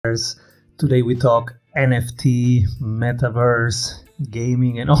Today we talk NFT, metaverse,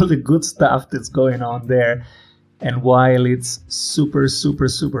 gaming, and all the good stuff that's going on there. And while it's super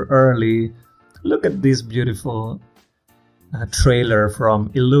early, look at this beautiful trailer from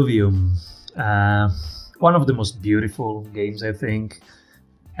Illuvium. One of the most beautiful games, I think.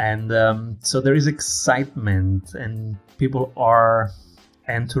 And so there is excitement, and people are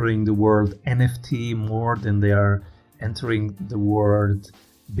entering the world NFT more than they are entering the world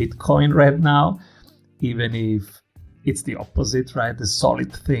Bitcoin right now, even if it's the opposite, right? The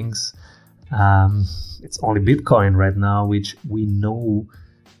solid things. It's only Bitcoin right now, which we know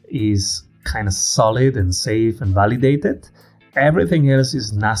is kind of solid and safe and validated. Everything else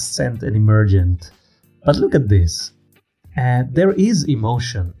is nascent and emergent. But look at this. There is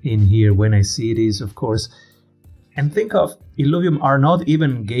emotion in here when I see this, of course. And think of Illuvium are not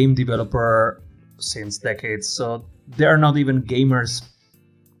even game developer since decades, so they are not even gamers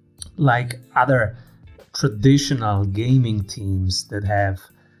like other traditional gaming teams that have,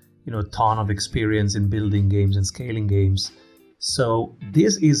 a ton of experience in building games and scaling games. So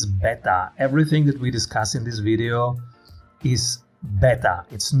this is beta. Everything that we discuss in this video is beta.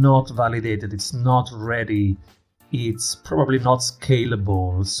 It's not validated. It's not ready. It's probably not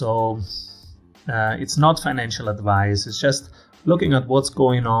scalable. So it's not financial advice. It's just looking at what's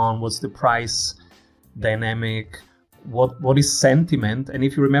going on, what's the price dynamic, what is sentiment. And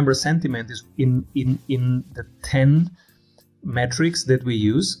if you remember, sentiment is in the 10 metrics that we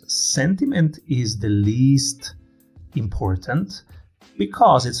use, sentiment is the least important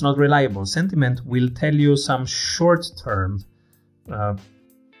because it's not reliable. Sentiment will tell you some short-term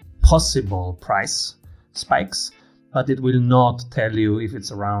possible price spikes, but it will not tell you if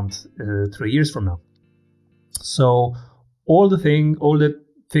it's around 3 years from now. So all the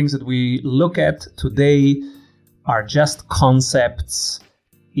things that we look at today are just concepts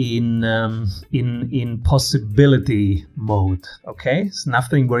in possibility mode. Okay, it's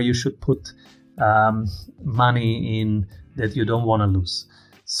nothing where you should put money in that you don't want to lose.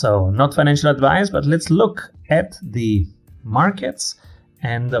 So not financial advice, but let's look at the markets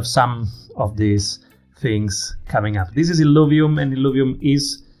and of some of these things coming up. This is Illuvium, and Illuvium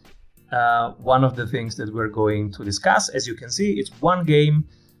is one of the things that we're going to discuss. As you can see, it's one game.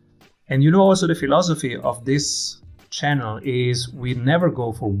 And also the philosophy of this channel is we never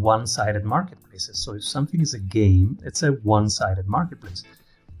go for one-sided marketplaces. So if something is a game, it's a one-sided marketplace.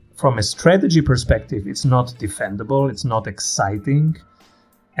 From a strategy perspective, it's not defendable, it's not exciting.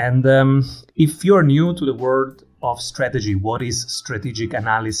 And if you're new to the world of strategy, what is strategic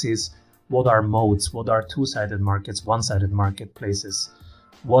analysis? What are modes? What are two-sided markets, one-sided marketplaces?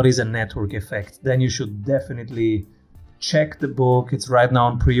 What is a network effect? Then you should definitely check the book. It's right now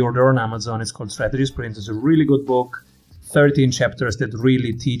on pre-order on Amazon. It's called Strategy Sprint. It's a really good book. 13 chapters that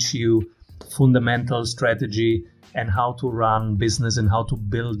really teach you fundamental strategy and how to run business and how to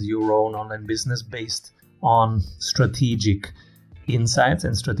build your own online business based on strategic insights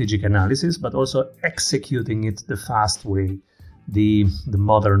and strategic analysis, but also executing it the fast way, the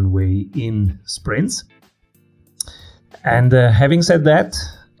modern way in sprints. And having said that,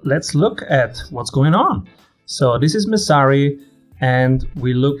 let's look at what's going on. So this is Messari, and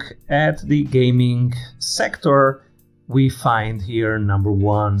we look at the gaming sector. We find here number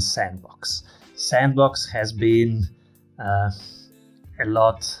one, Sandbox. Sandbox has been a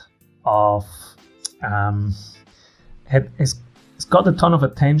lot of it's got a ton of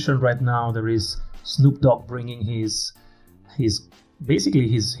attention right now. There is Snoop Dogg bringing his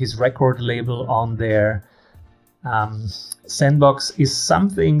record label on there. Sandbox is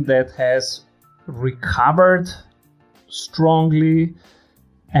something that has recovered strongly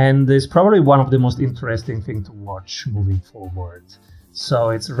and is probably one of the most interesting things to watch moving forward. So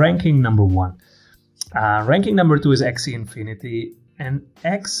it's ranking number one. Ranking number two is Axie Infinity, and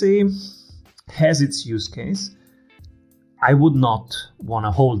Axie has its use case. I would not want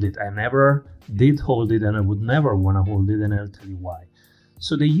to hold it. I never did hold it, and I would never want to hold it, and I'll tell you why.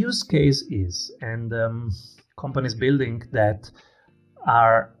 So the use case is, and companies building that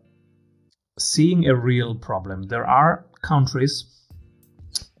are seeing a real problem. There are countries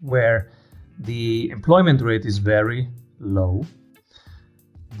where the employment rate is very low.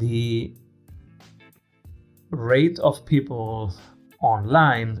 The rate of people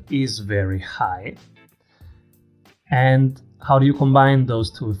online is very high. And how do you combine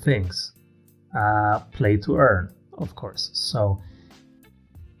those two things? Play to earn, of course. So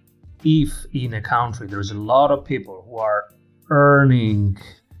if in a country there's a lot of people who are earning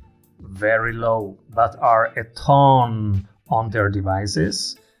very low but are a ton on their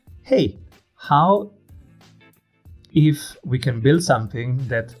devices, hey, how if we can build something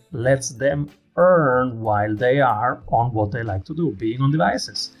that lets them earn while they are on what they like to do, being on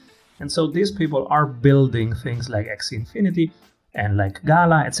devices. And so these people are building things like Axie Infinity and like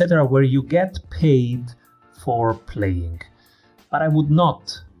Gala, etc., where you get paid for playing. But I would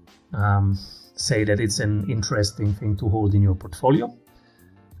not say that it's an interesting thing to hold in your portfolio.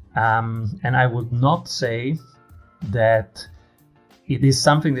 And I would not say that it is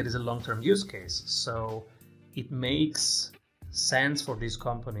something that is a long-term use case. So it makes sense for this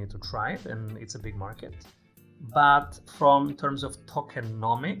company to try it, and it's a big market. But in terms of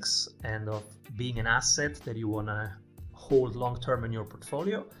tokenomics and of being an asset that you want to hold long-term in your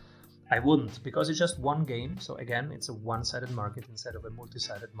portfolio, I wouldn't, because it's just one game. So again, it's a one-sided market instead of a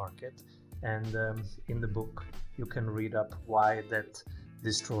multi-sided market. And in the book, you can read up why that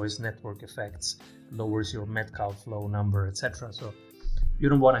destroys network effects, lowers your Metcalfe flow number, etc. So you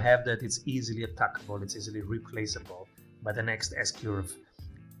don't want to have that. It's easily attackable. It's easily replaceable by the next S-curve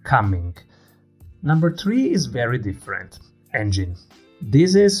coming. Number 3 is very different. Engine.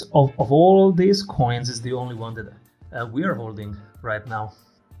 This is, of all these coins, is the only one that we are holding right now.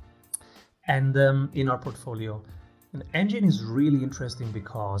 And in our portfolio, an Engine is really interesting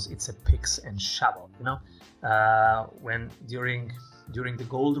because it's a picks and shovel. You know, when during the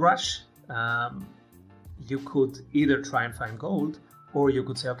gold rush, you could either try and find gold, or you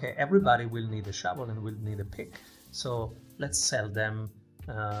could say, okay, everybody will need a shovel and will need a pick, so let's sell them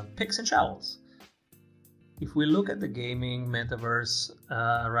picks and shovels. If we look at the gaming metaverse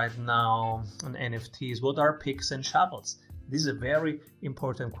right now on NFTs, what are picks and shovels? This is a very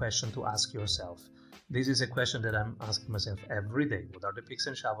important question to ask yourself. This is a question that I'm asking myself every day. What are the picks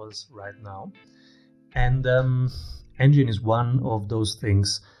and shovels right now? And Engine is one of those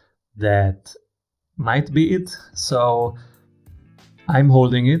things that might be it. So I'm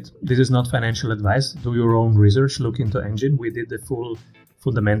holding it. This is not financial advice. Do your own research. Look into Engine. We did the full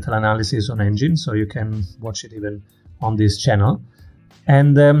fundamental analysis on Engine, so you can watch it even on this channel.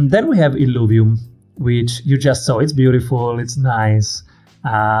 And then we have Illuvium, which you just saw. It's beautiful. It's nice.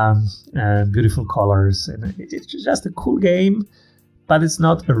 Beautiful colors. And it's just a cool game, but it's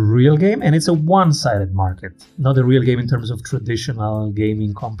not a real game. And it's a one-sided market. Not a real game in terms of traditional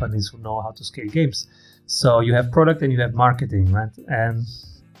gaming companies who know how to scale games. So you have product and you have marketing, right? And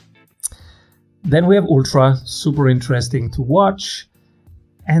then we have Ultra, super interesting to watch.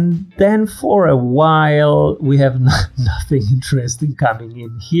 And then for a while, we have nothing interesting coming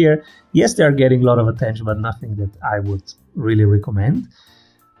in here. Yes, they are getting a lot of attention, but nothing that I would really recommend.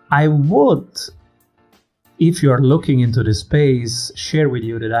 I would, if you're looking into the space, share with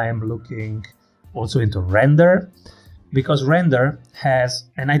you that I am looking also into Render. Because Render has,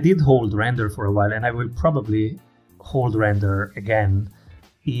 and I did hold Render for a while, and I will probably hold Render again.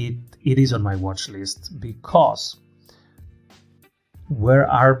 It is on my watch list, because where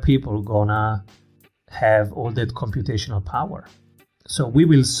are people gonna have all that computational power? So we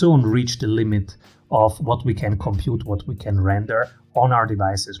will soon reach the limit of what we can compute, what we can render on our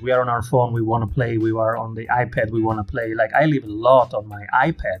devices. We are on our phone, we want to play. We are on the iPad, we want to play. Like, I live a lot on my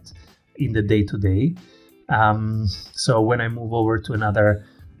iPad in the day-to-day. So when I move over to another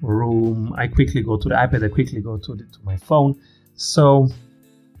room, I quickly go to the iPad, I quickly go to my phone. So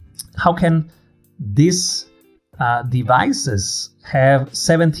how can these devices have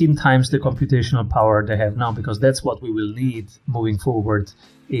 17 times the computational power they have now? Because that's what we will need moving forward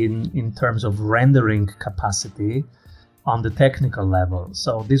in terms of rendering capacity on the technical level.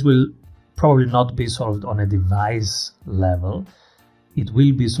 So this will probably not be solved on a device level. It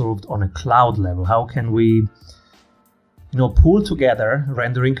will be solved on a cloud level. How can we, pull together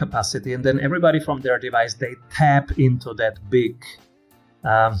rendering capacity, and then everybody from their device, they tap into that big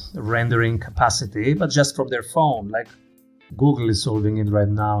rendering capacity, but just from their phone. Like Google is solving it right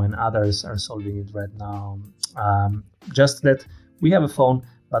now, and others are solving it right now. Just that we have a phone,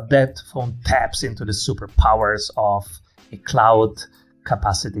 but that phone taps into the superpowers of a cloud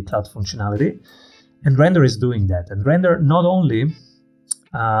capacity, cloud functionality. And Render is doing that. And Render not only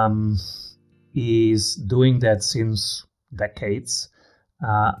is doing that since decades.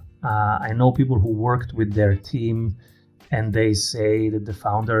 I know people who worked with their team, and they say that the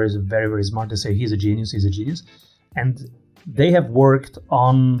founder is very, very smart. They say he's a genius, he's a genius. And they have worked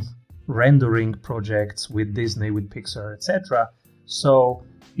on rendering projects with Disney, with Pixar, etc. So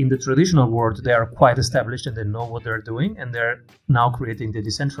in the traditional world, they are quite established and they know what they're doing, and they're now creating the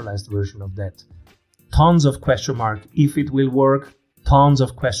decentralized version of that. Tons of question mark if it will work, tons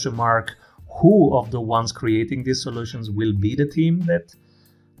of question mark who of the ones creating these solutions will be the team that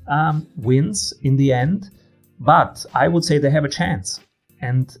wins in the end. But I would say they have a chance.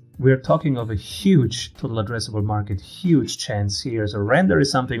 And we're talking of a huge total addressable market, huge chance here. So Render is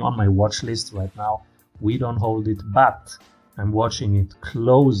something on my watch list right now. We don't hold it, but I'm watching it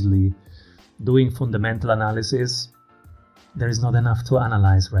closely, doing fundamental analysis. There is not enough to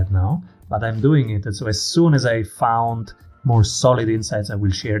analyze right now, but I'm doing it. And so as soon as I found more solid insights, I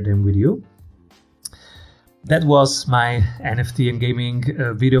will share them with you. That was my NFT and gaming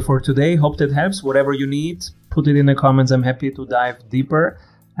video for today. Hope that helps. Whatever you need, put it in the comments. I'm happy to dive deeper.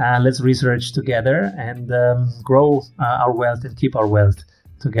 Let's research together and grow our wealth and keep our wealth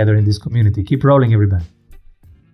together in this community. Keep rolling, everybody.